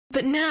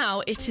But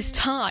now it is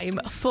time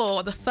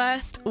for the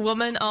first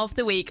Woman of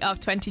the Week of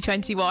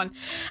 2021.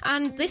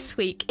 And this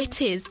week it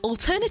is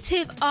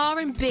alternative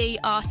R&B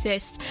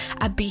artist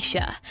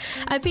Abisha.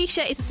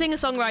 Abisha is a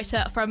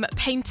singer-songwriter from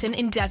Paignton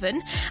in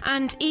Devon.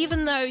 And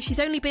even though she's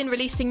only been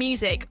releasing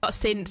music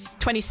since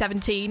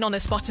 2017, on her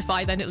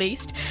Spotify then at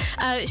least,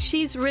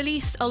 she's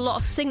released a lot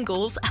of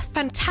singles, a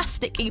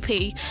fantastic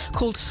EP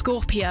called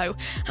Scorpio.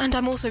 And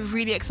I'm also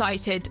really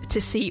excited to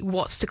see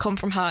what's to come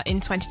from her in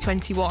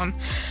 2021.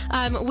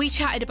 We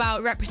chatted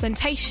about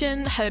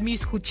representation, her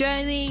musical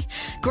journey,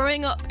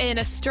 growing up in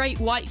a straight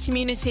white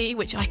community,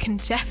 which I can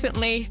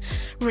definitely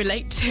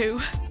relate to,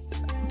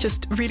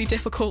 just really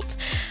difficult,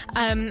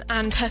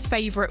 and her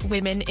favourite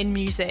women in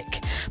music.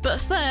 But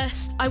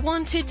first, I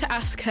wanted to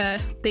ask her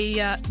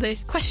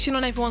the question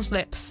on everyone's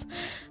lips.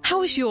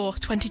 How was your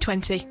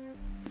 2020?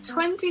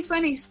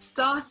 2020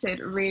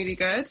 started really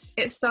good.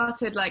 It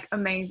started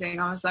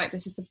amazing. I was like,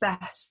 this is the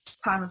best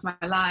time of my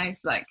life.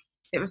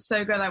 It was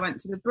so good. I went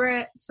to the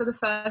Brits for the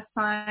first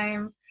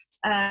time.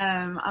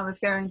 I was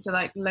going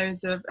to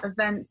loads of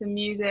events and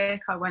music.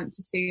 I went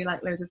to see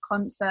loads of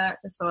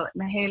concerts. I saw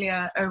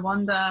Mahalia, Oh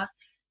Wonder,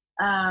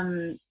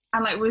 and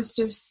was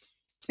just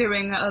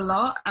doing a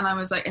lot. And I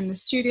was in the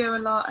studio a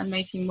lot and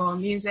making more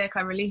music.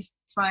 I released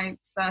my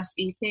first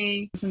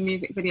EP, some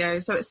music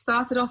videos. So it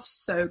started off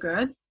so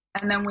good,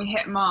 and then we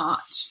hit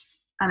March,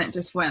 and it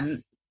just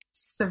went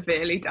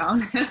severely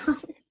downhill.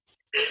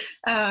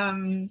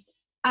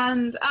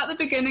 And at the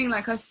beginning,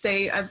 I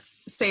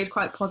stayed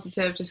quite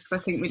positive just because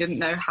I think we didn't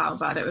know how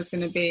bad it was going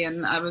to be.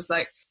 And I was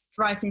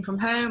writing from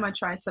home. I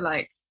tried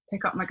to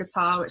pick up my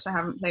guitar, which I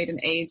haven't played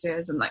in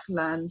ages, and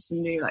learn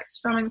some new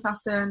strumming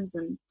patterns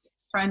and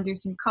try and do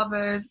some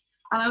covers.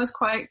 And I was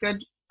quite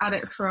good at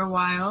it for a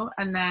while.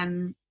 And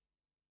then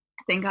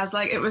I think as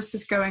it was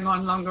just going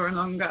on longer and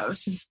longer, I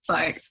was just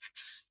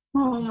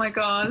oh my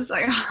God,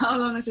 how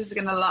long is this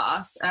going to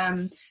last?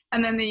 And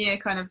then the year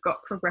kind of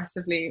got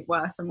progressively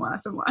worse and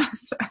worse and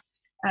worse,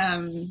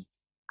 and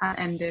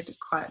ended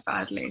quite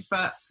badly.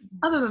 But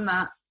other than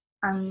that,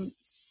 I'm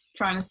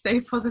trying to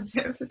stay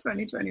positive for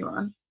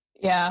 2021.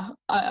 Yeah,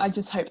 I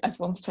just hope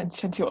everyone's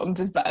 2021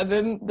 is better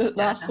than the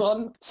last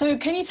one. So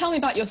can you tell me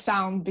about your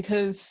sound?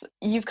 Because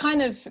you've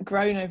kind of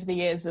grown over the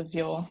years of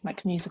your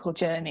musical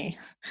journey.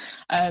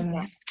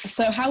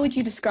 So how would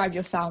you describe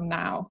your sound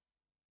now?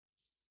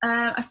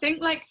 I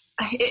think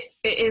it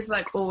is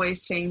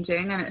always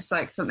changing, and it's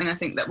something I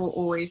think that will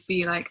always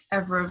be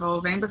ever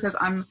evolving, because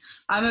I'm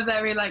a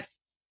very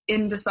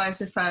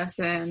indecisive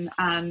person,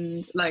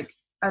 and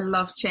I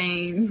love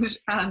change.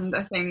 And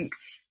I think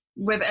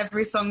with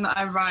every song that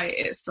I write,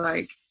 it's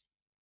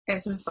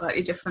it's a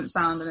slightly different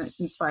sound, and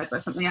it's inspired by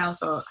something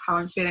else or how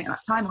I'm feeling at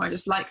that time, or I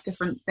just like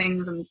different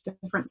things and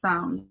different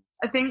sounds.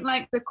 I think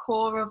the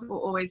core of it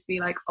will always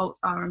be alt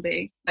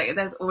R&B.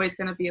 There's always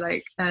going to be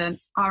an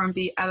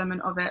R&B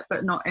element of it,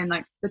 but not in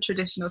the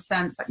traditional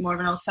sense, more of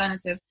an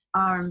alternative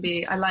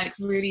R&B. I like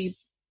really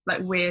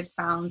weird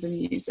sounds in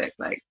music,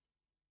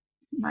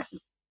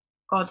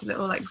 odd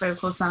little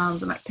vocal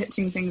sounds and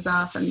pitching things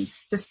up and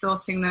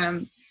distorting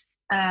them.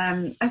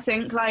 I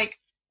think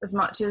as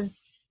much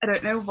as I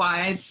don't know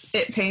why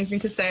it pains me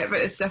to say it,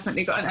 but it's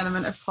definitely got an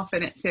element of pop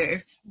in it too.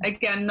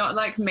 Again,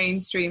 not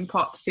mainstream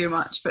pop too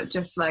much, but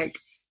just I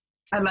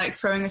like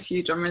throwing a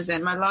few genres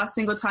in. My last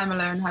single, Time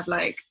Alone, had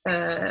a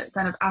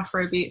kind of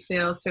Afrobeat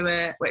feel to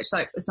it, which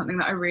is something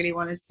that I really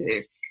wanted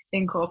to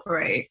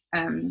incorporate.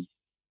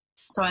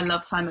 So I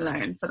love Time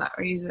Alone for that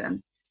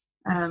reason.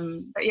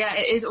 But yeah,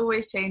 it is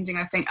always changing.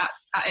 I think at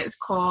its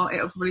core,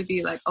 it'll probably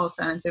be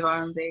alternative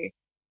R&B.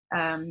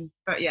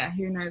 But yeah,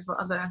 who knows what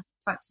other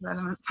types of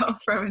elements I'll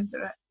throw into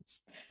it.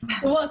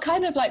 What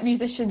kind of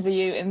musicians are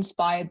you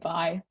inspired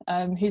by?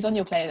 Who's on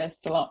your playlist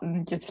a lot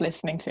and just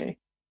listening to?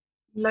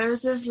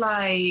 Loads of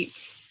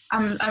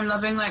I'm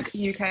loving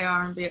UK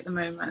R&B at the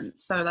moment.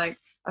 So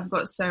I've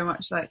got so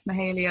much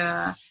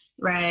Mahalia,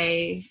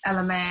 Ray,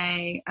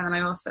 LMA, and then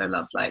I also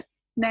love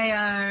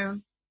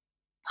Neo,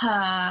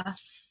 her.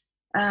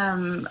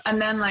 And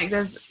then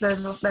there's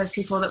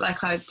people that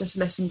I just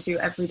listen to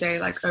every day,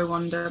 Oh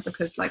Wonder,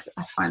 because I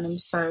find them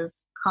so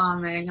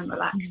calming and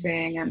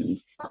relaxing.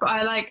 But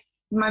I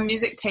my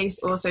music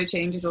taste also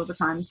changes all the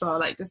time, so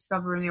I'll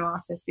discover a new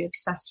artist, be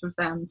obsessed with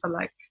them for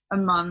a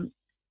month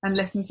and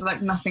listen to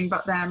nothing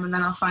but them, and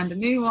then I'll find a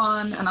new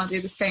one and I'll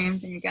do the same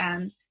thing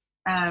again.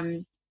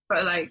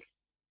 But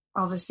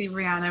obviously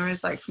Rihanna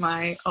is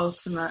my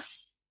ultimate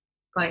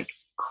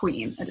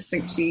queen. I just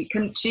think she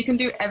can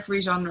do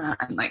every genre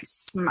and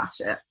smash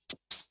it.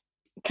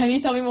 Can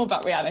you tell me more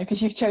about Rihanna,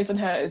 because you've chosen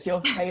her as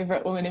your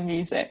favourite woman in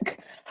music?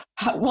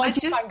 Why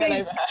do you find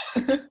over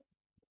her?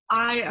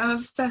 I am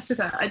obsessed with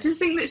her. I just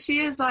think that she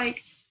is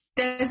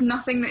there's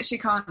nothing that she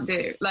can't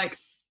do.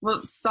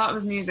 We'll start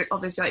with music,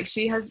 obviously.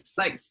 She has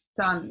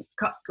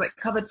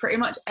covered pretty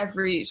much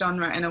every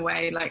genre in a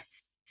way,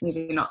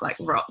 maybe not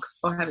rock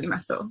or heavy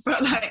metal,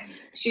 but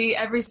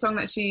every song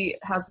that she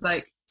has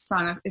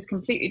song is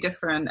completely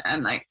different.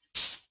 And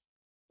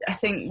I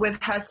think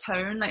with her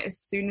tone, as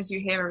soon as you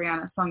hear a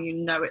Rihanna song, you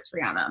know it's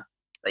Rihanna.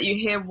 Like you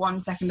hear 1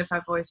 second of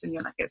her voice and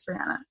you're like, it's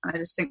Rihanna. And I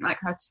just think like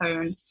her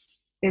tone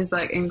is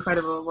like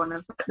incredible, one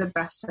of the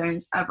best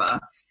tones ever.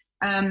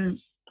 I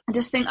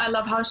just think I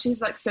love how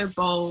she's like so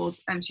bold,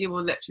 and she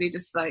will literally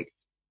just like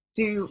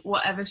do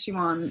whatever she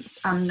wants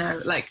and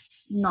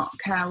not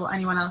care what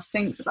anyone else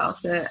thinks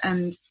about it.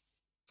 And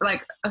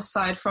like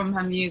aside from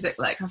her music,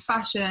 like her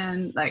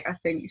fashion, like I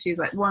think she's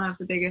like one of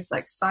the biggest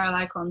like style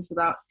icons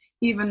without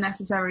even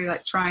necessarily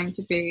like trying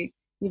to be.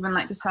 Even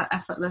like just her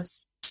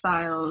effortless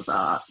styles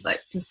are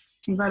like just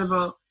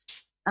incredible.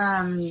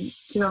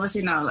 She's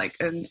obviously now like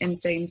an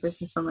insane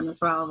businesswoman as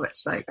well,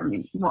 which like, I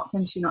mean, what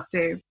can she not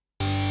do?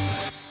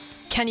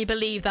 Can you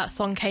believe that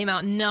song came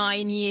out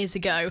 9 years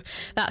ago?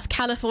 That's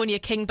California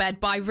King Bed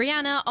by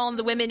Rihanna on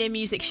the Women in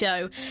Music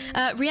show.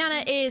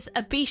 Rihanna is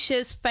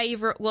Abisha's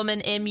favourite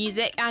woman in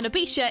music, and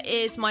Abisha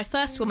is my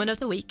first woman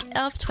of the week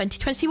of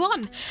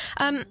 2021.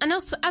 And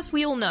as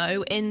we all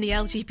know, in the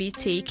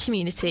LGBT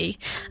community,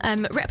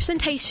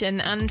 representation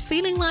and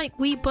feeling like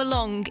we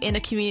belong in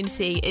a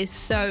community is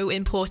so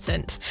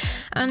important.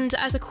 And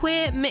as a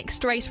queer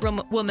mixed-race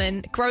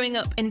woman growing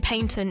up in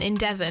Paignton in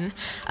Devon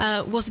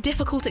was a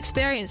difficult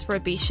experience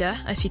for Abisha,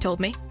 as she told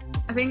me.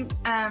 I think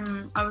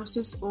I was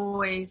just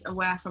always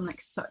aware from like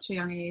such a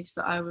young age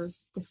that I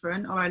was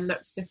different, or I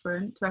looked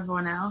different to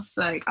everyone else.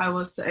 Like I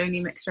was the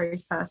only mixed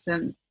race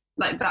person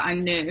like that I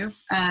knew.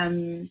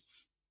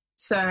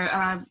 So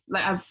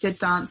I did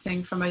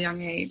dancing from a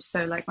young age.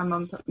 So like my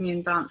mum put me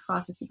in dance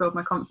classes to build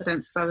my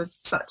confidence because I was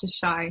such a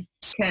shy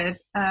kid.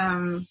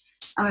 And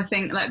I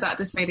think like that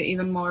just made it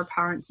even more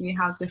apparent to me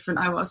how different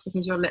I was,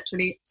 because you're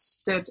literally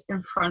stood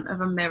in front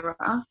of a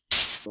mirror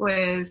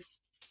with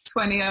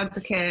 20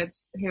 other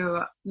kids who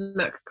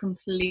look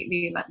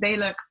completely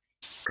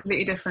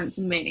different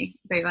to me.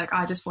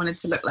 I just wanted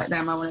to look like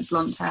them. I wanted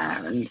blonde hair,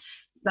 and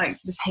like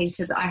just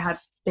hated that I had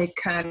big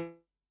curly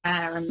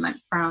hair and like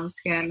brown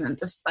skin, and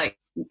just like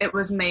it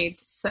was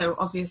made so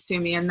obvious to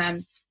me. And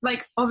then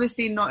like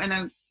obviously not in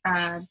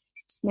a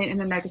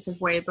negative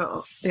way,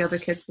 but the other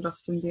kids would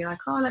often be like,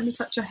 oh, let me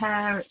touch your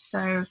hair, it's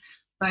so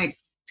like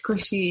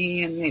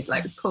squishy, and they'd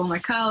like pull my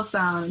curls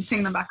down and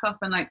ping them back up.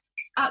 And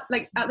at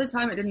the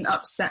time it didn't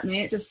upset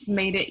me, it just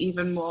made it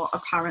even more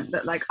apparent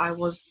that like I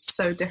was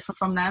so different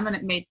from them, and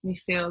it made me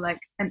feel like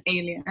an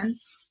alien.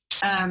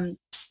 And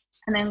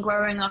then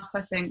growing up,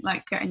 I think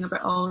like getting a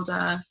bit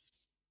older,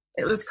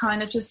 it was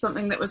kind of just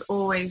something that was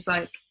always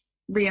like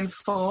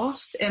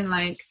reinforced in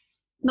like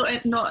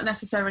not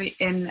necessarily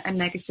in a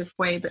negative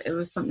way, but it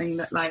was something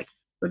that like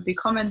would be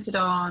commented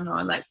on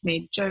or like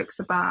made jokes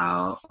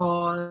about,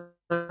 or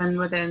and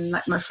within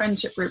like my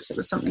friendship groups it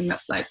was something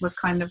that like was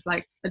kind of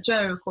like a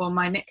joke, or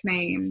my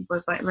nickname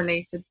was like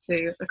related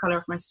to the color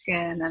of my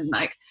skin. And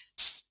like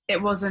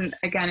it wasn't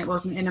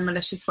in a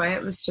malicious way,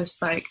 it was just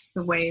like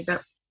the way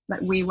that like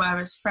we were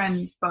as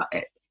friends, but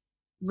it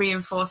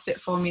reinforced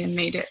it for me and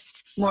made it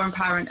more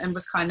apparent, and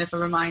was kind of a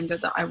reminder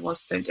that I was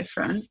so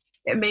different.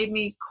 It made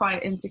me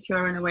quite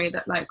insecure in a way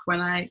that like when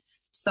I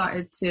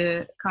started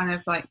to kind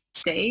of like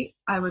date,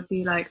 I would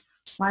be like,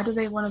 why do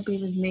they want to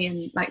be with me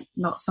and like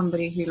not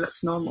somebody who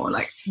looks normal?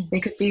 Like they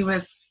could be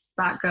with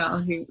that girl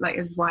who like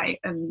is white,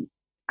 and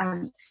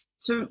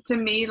to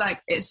me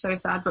like it's so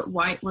sad, but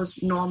white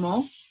was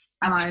normal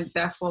and I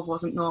therefore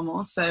wasn't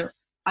normal. So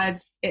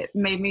it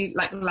made me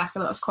like lack a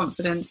lot of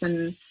confidence,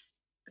 and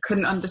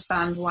couldn't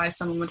understand why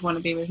someone would want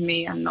to be with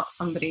me and not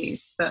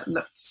somebody that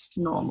looked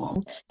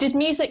normal. Did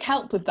music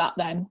help with that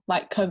then,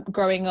 like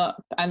growing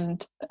up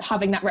and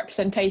having that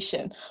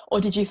representation, or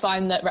did you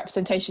find that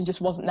representation just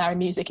wasn't there in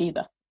music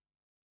either?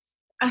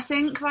 I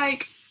think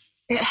like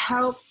it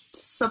helped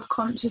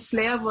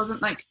subconsciously. I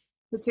wasn't like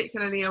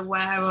particularly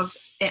aware of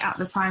it at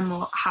the time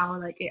or how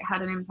like it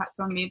had an impact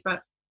on me,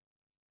 but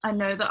I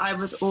know that I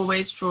was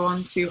always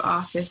drawn to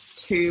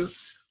artists who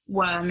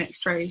were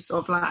mixed race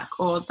or black,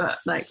 or that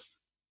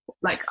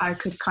like I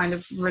could kind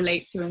of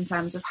relate to in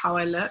terms of how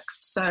I looked.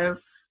 So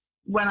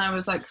when I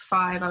was like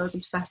 5, I was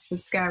obsessed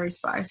with Scary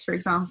Spice, for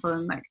example,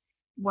 and like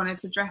wanted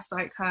to dress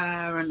like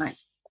her, and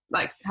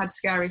like had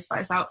Scary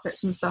Spice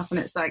outfits and stuff. And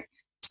it's like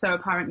so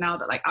apparent now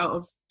that like out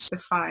of the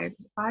five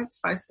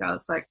Spice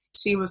Girls, like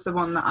she was the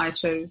one that I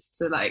chose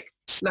to like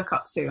look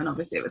up to, and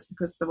obviously it was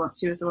because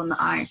she was the one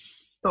that I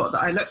thought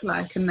that I looked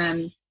like. And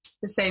then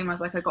the same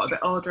as like I got a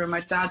bit older, and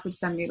my dad would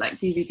send me like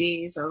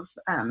DVDs of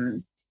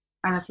kind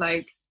of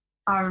like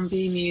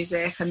R&B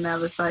music, and there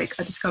was like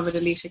I discovered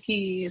Alicia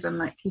Keys and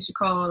like Keisha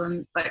Cole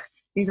and like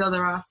these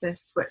other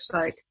artists, which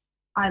like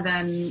I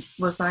then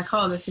was like,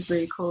 oh, this is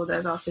really cool,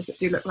 there's artists that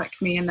do look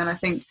like me. And then I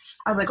think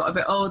as I got a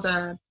bit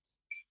older,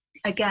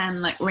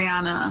 again, like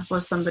Rihanna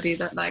was somebody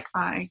that like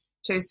I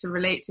chose to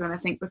relate to, and I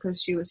think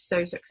because she was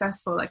so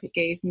successful, like it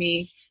gave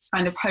me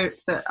kind of hope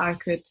that I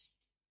could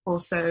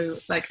also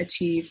like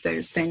achieve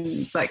those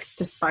things, like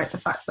despite the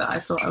fact that I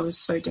thought I was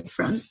so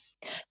different.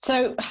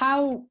 So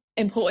how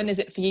important is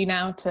it for you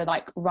now to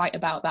like write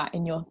about that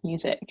in your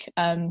music,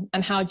 and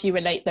how do you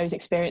relate those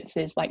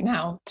experiences like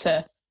now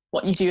to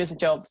what you do as a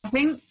job? I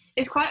think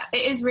it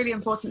is really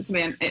important to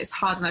me, and it's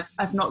hard, and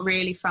I've not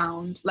really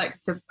found like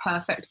the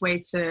perfect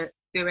way to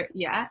do it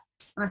yet.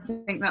 And I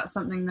think that's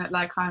something that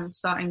like I'm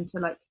starting to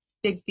like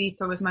dig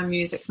deeper with my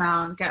music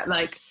now and get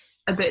like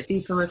a bit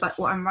deeper with like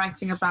what I'm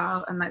writing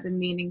about and like the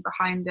meaning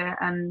behind it.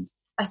 And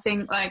I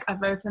think like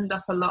I've opened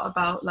up a lot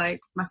about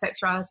like my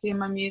sexuality in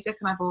my music,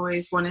 and I've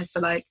always wanted to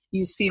like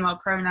use female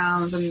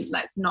pronouns and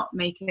like not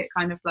make it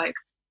kind of like,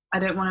 I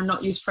don't want to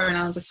not use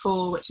pronouns at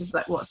all, which is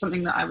like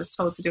something that I was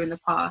told to do in the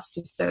past,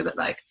 just so that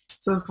like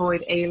to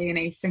avoid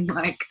alienating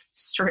like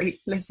straight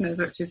listeners,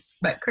 which is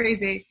like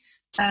crazy.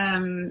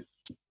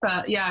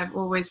 But yeah, I've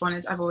always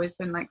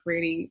been like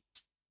really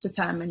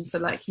determined to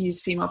like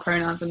use female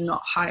pronouns and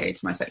not hide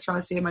my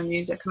sexuality in my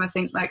music. And I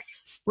think like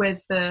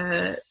with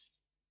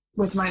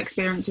my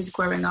experiences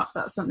growing up,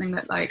 that's something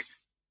that like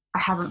I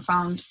haven't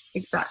found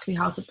exactly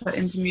how to put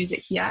into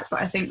music yet.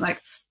 But I think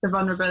like the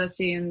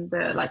vulnerability and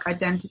the like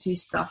identity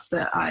stuff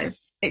that I've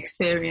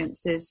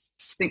experienced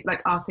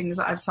are things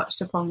that I've touched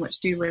upon which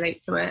do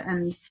relate to it.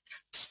 And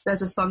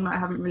there's a song that I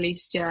haven't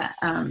released yet,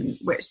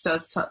 which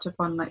does touch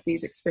upon like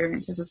these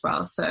experiences as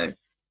well. So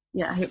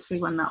yeah, hopefully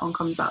when that one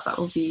comes out, that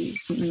will be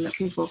something that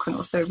people can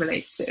also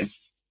relate to.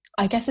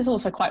 I guess it's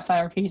also quite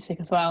therapeutic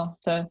as well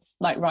to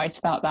like write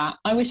about that.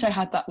 I wish I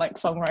had that like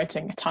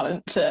songwriting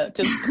talent to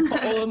just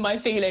put all of my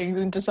feelings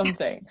into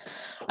something.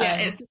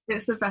 Yeah,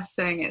 it's the best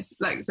thing. It's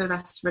like the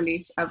best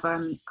release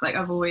ever. Like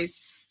I've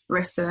always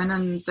written,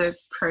 and the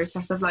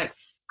process of like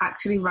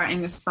actually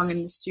writing a song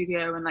in the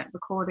studio and like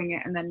recording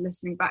it and then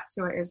listening back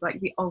to it is like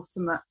the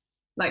ultimate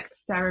like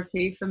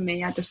therapy for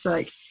me. I just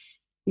like,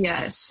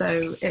 yeah, it's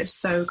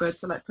so good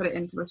to like put it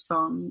into a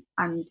song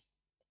and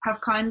have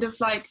kind of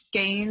like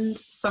gained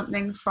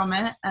something from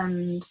it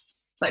and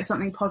like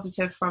something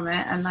positive from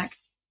it. And like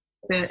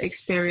the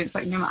experience,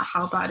 like no matter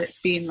how bad it's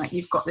been, like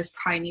you've got this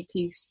tiny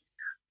piece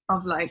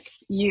of like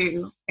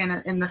you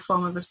in the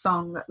form of a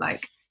song that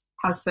like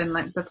has been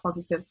like the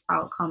positive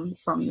outcome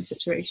from the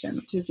situation,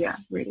 which is, yeah,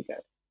 really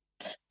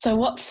good. So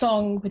what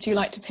song would you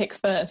like to pick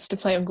first to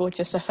play on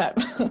Gorgeous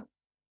FM?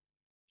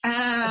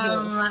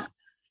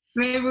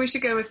 Maybe we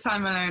should go with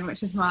Time Alone,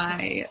 which is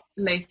my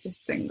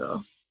latest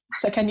single.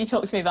 So can you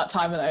talk to me about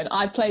Time Alone?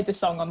 I played this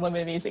song on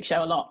Women Music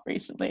Show a lot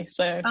recently.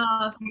 So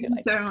thank you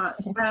so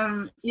much.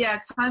 Yeah,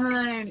 Time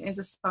Alone is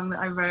a song that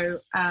I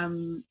wrote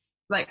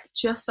like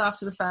just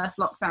after the first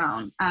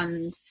lockdown,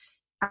 and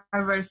I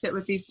wrote it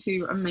with these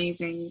two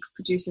amazing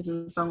producers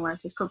and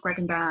songwriters called Greg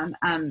and Dan,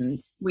 and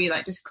we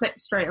like just clicked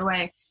straight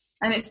away.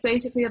 And it's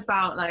basically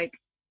about like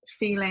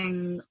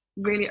feeling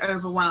really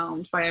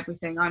overwhelmed by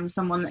everything. I'm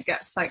someone that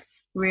gets like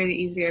really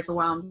easily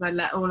overwhelmed. I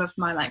let all of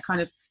my like kind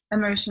of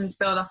emotions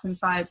build up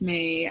inside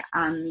me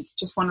and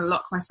just want to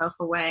lock myself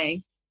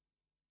away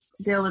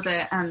to deal with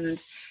it.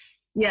 And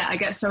yeah, I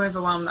get so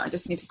overwhelmed that I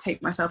just need to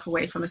take myself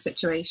away from a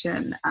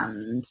situation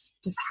and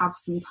just have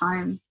some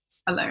time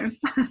alone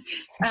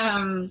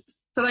to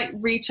like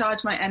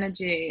recharge my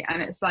energy.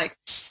 And it's like,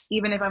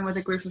 even if I'm with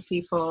a group of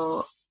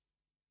people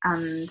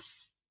and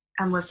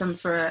I'm with them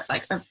for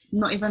like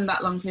not even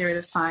that long period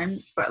of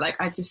time, but like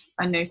I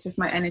notice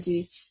my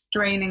energy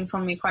draining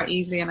from me quite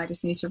easily, and I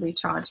just need to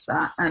recharge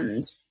that.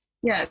 And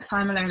yeah,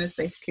 Time Alone is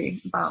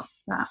basically about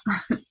that.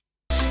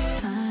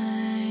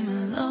 Time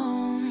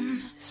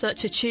Alone.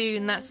 Such a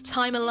tune. That's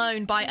Time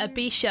Alone by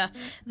Abisha,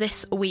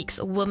 this week's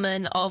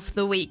Woman of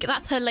the Week.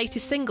 That's her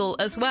latest single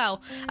as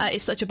well.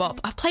 It's such a bop.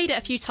 I've played it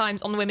a few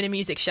times on the Women in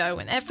Music Show,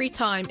 and every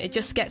time it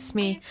just gets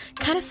me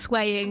kind of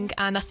swaying,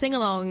 and I sing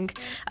along,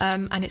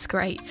 and it's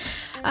great.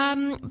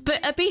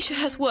 But Abisha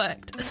has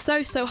worked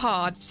so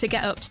hard to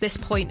get up to this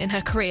point in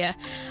her career.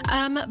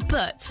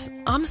 But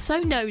I'm so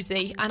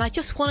nosy, and I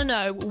just want to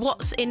know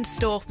what's in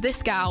store for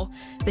this gal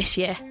this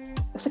year.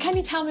 So can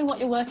you tell me what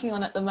you're working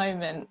on at the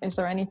moment? Is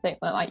there anything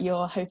that like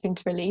you're hoping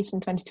to release in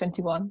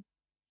 2021?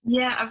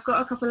 Yeah, I've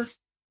got a couple of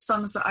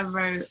songs that I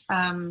wrote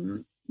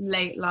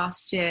late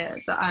last year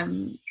that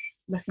I'm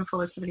looking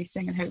forward to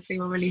releasing and hopefully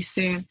will release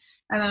soon.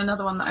 And then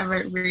another one that I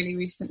wrote really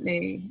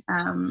recently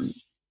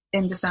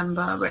in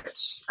December,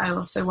 which I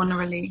also want to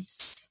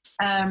release.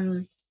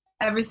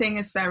 Everything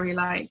is very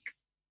like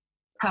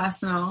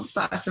personal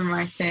that I've been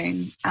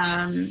writing.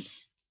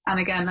 And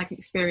again, like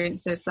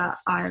experiences that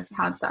I've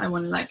had that I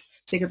want to like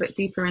dig a bit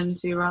deeper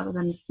into, rather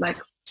than like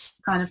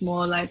kind of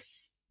more like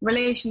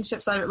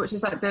relationship side of it, which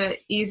is like the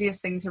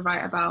easiest thing to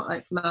write about,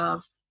 like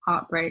love,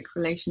 heartbreak,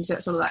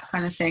 relationships, all that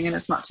kind of thing. And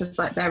as much as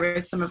like there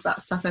is some of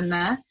that stuff in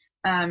there,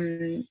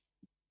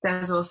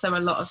 there's also a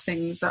lot of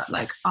things that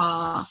like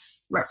are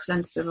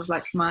representative of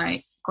like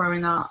my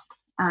growing up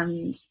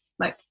and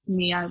like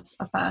me as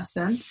a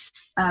person,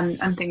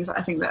 and things that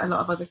I think that a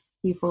lot of other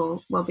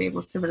people will be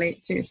able to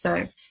relate to.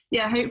 So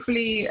yeah,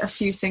 hopefully a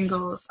few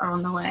singles are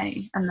on the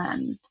way, and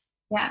then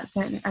yeah,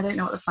 I don't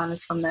know what the plan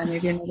is from there.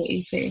 Maybe another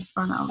EP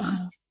or an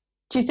album.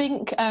 Do you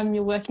think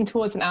you're working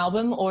towards an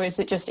album, or is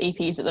it just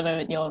EPs at the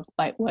moment you're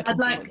like working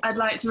towards? I'd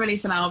like to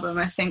release an album.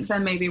 I think there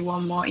may be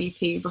one more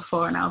EP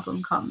before an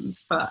album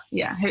comes, but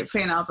yeah,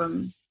 hopefully an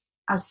album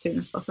as soon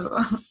as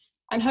possible.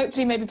 And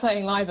hopefully maybe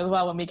playing live as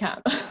well when we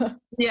can.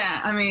 Yeah,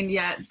 I mean,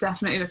 yeah,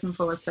 definitely looking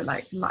forward to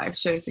like live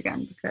shows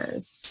again,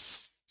 because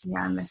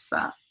yeah, I miss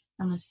that.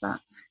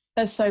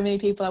 There's so many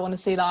people I want to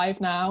see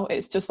live now.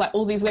 It's just like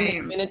all these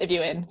women I've been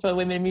interviewing for a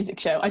Women in Music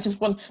show.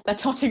 They're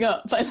totting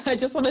up, but I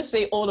just want to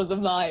see all of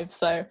them live.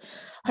 So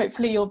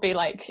hopefully you'll be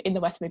like in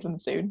the West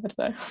Midlands soon. I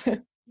don't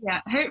know.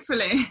 Yeah,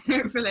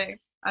 hopefully.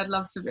 I'd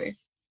love to be.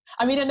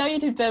 I mean, I know you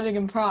did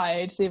Birmingham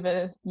Pride the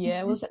other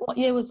year. What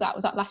year was that?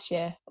 Was that last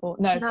year? Or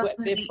no,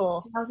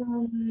 before?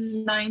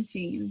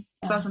 2019.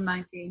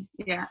 2019,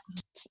 yeah.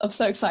 I'm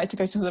so excited to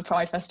go to the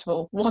Pride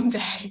Festival one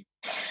day.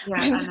 Yeah,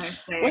 I know.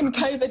 When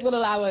COVID will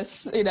allow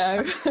us, you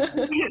know.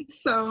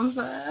 It's so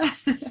unfair.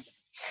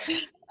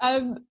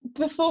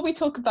 Before we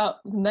talk about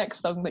the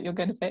next song that you're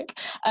going to pick,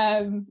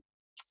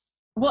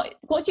 what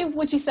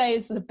would you say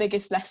is the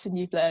biggest lesson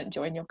you've learned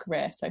during your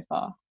career so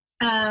far?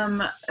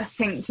 I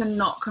think to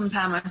not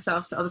compare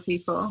myself to other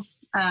people.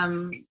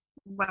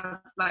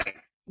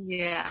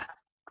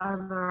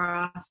 Other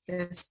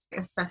artists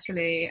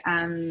especially,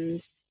 and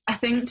I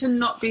think to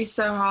not be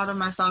so hard on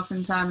myself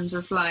in terms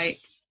of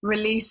like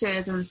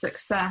releases and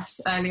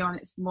success early on.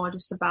 It's more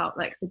just about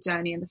like the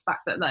journey and the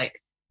fact that like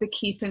the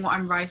keeping what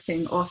I'm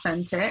writing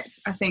authentic.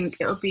 I think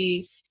it would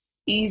be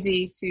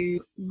easy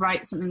to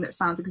write something that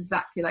sounds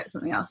exactly like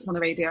something else on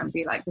the radio and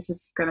be like, this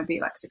is going to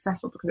be like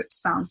successful because it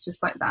sounds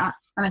just like that.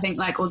 And I think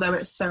like although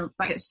it's so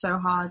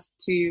hard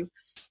to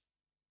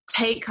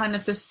take kind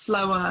of the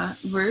slower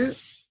route,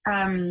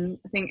 I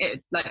think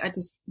I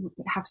just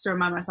have to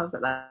remind myself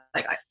that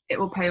it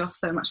will pay off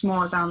so much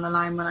more down the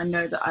line when I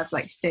know that I've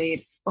like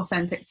stayed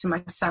authentic to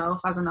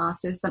myself as an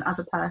artist and as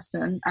a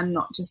person, and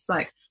not just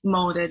like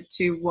molded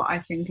to what I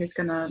think is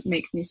going to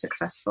make me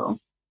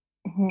successful.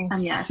 Mm-hmm.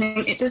 And yeah, I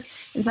think it just,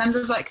 in terms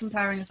of like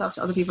comparing yourself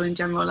to other people in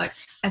general, like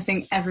I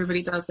think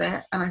everybody does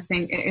it, and I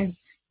think it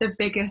is the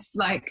biggest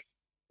like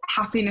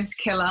happiness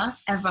killer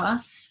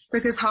ever,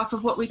 because half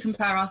of what we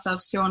compare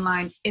ourselves to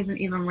online isn't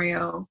even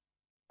real,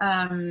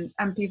 and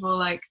people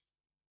like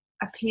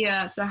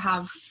appear to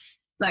have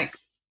like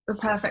the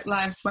perfect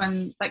lives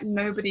when like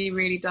nobody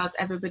really does.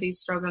 Everybody's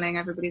struggling,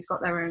 everybody's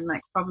got their own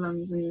like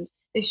problems and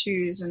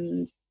issues,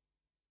 and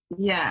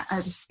yeah, I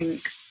just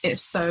think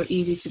it's so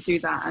easy to do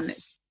that, and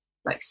it's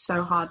like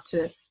so hard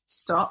to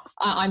stop.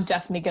 I'm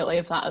definitely guilty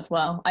of that as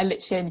well. I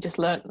literally only just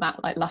learnt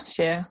that like last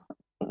year.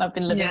 I've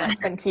been living like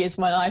 20 years of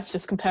my life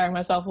just comparing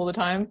myself all the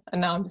time,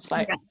 and now I'm just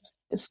like,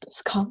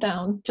 just calm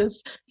down,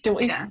 just do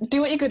what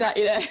you're good at,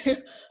 you know.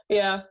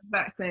 Yeah,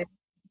 exactly.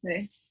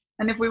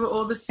 And if we were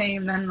all the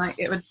same, then like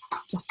it would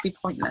just be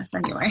pointless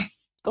anyway.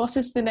 What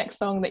is the next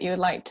song that you would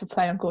like to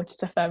play on Gorgeous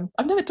FM?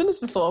 I've never done this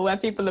before, where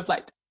people have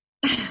like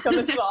come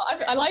and spot.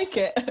 I like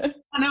it.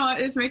 I know,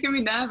 it's making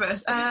me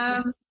nervous.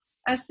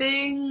 I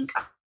think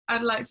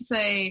I'd like to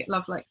play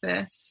Love Like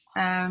This,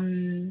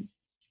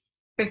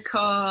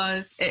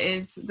 because it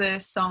is the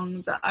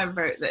song that I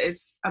wrote that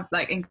is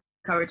like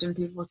encouraging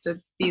people to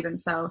be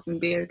themselves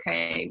and be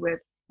okay with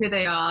who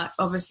they are.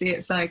 Obviously,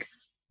 it's like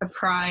a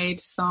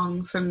pride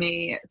song for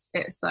me.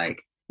 It's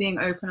like being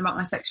open about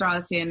my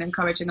sexuality and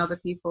encouraging other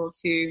people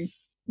to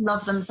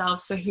love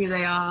themselves for who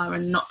they are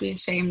and not be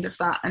ashamed of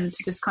that, and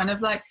to just kind of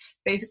like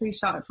basically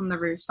shout it from the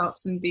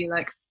rooftops and be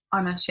like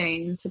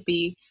unashamed to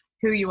be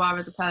who you are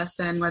as a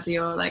person, whether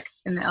you're like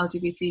in the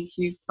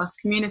LGBTQ plus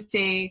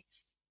community,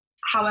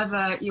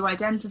 however you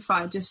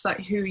identify, just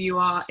like who you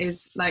are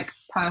is like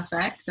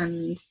perfect,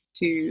 and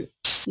to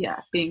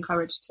be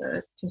encouraged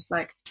to just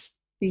like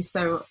be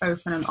so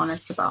open and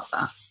honest about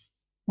that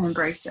and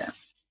embrace it.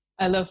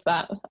 I love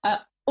that.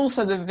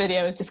 Also, the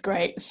video is just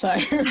great, so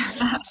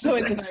so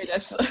into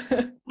bonus.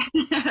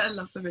 I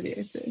love the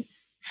video too.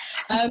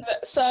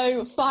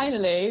 So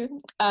finally,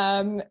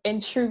 in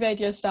true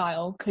radio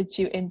style, could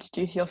you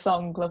introduce your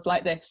song Love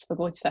Like This for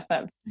Gorgeous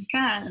FM? I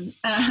can.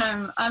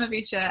 I'm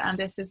Abisha, and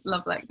this is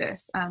Love Like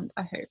This, and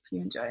I hope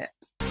you enjoy it.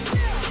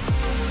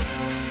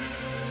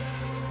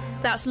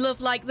 That's Love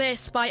Like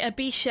This by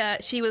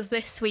Abisha. She was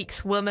this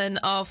week's Woman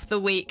of the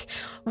Week.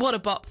 What a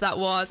bop that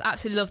was.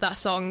 Absolutely love that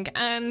song.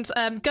 And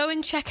go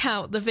and check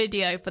out the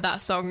video for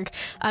that song.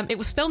 It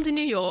was filmed in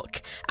New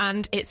York,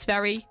 and it's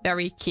very,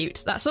 very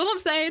cute. That's all I'm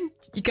saying.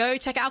 You go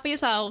check it out for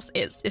yourselves.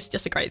 It's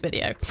just a great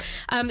video.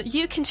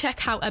 You can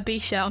check out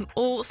Abisha on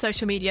all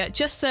social media.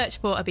 Just search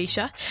for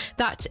Abisha.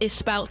 That is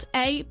spelt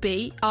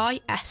Abisha,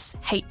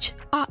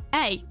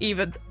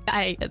 even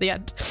A at the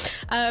end.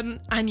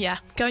 And yeah,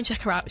 go and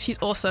check her out. She's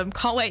awesome.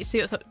 Can't wait to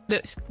see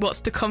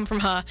what's to come from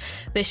her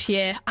this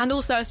year. And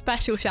also a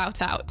special shout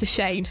out to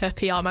Shane, her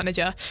PR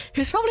manager,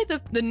 who's probably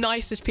the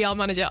nicest PR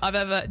manager I've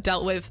ever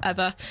dealt with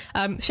ever.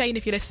 Shane,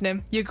 if you're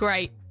listening, you're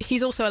great.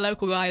 He's also a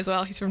local guy as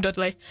well. He's from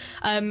Dudley.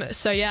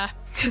 So yeah,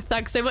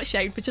 thanks so much,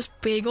 Shane, for just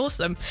being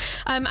awesome.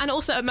 And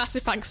also a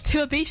massive thanks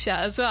to Abisha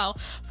as well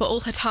for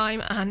all her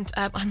time. And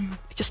I'm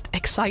just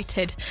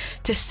excited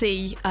to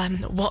see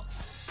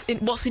what's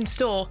in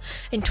store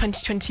in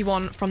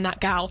 2021 from that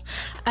gal.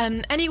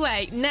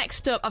 Anyway,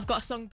 next up, I've got a song.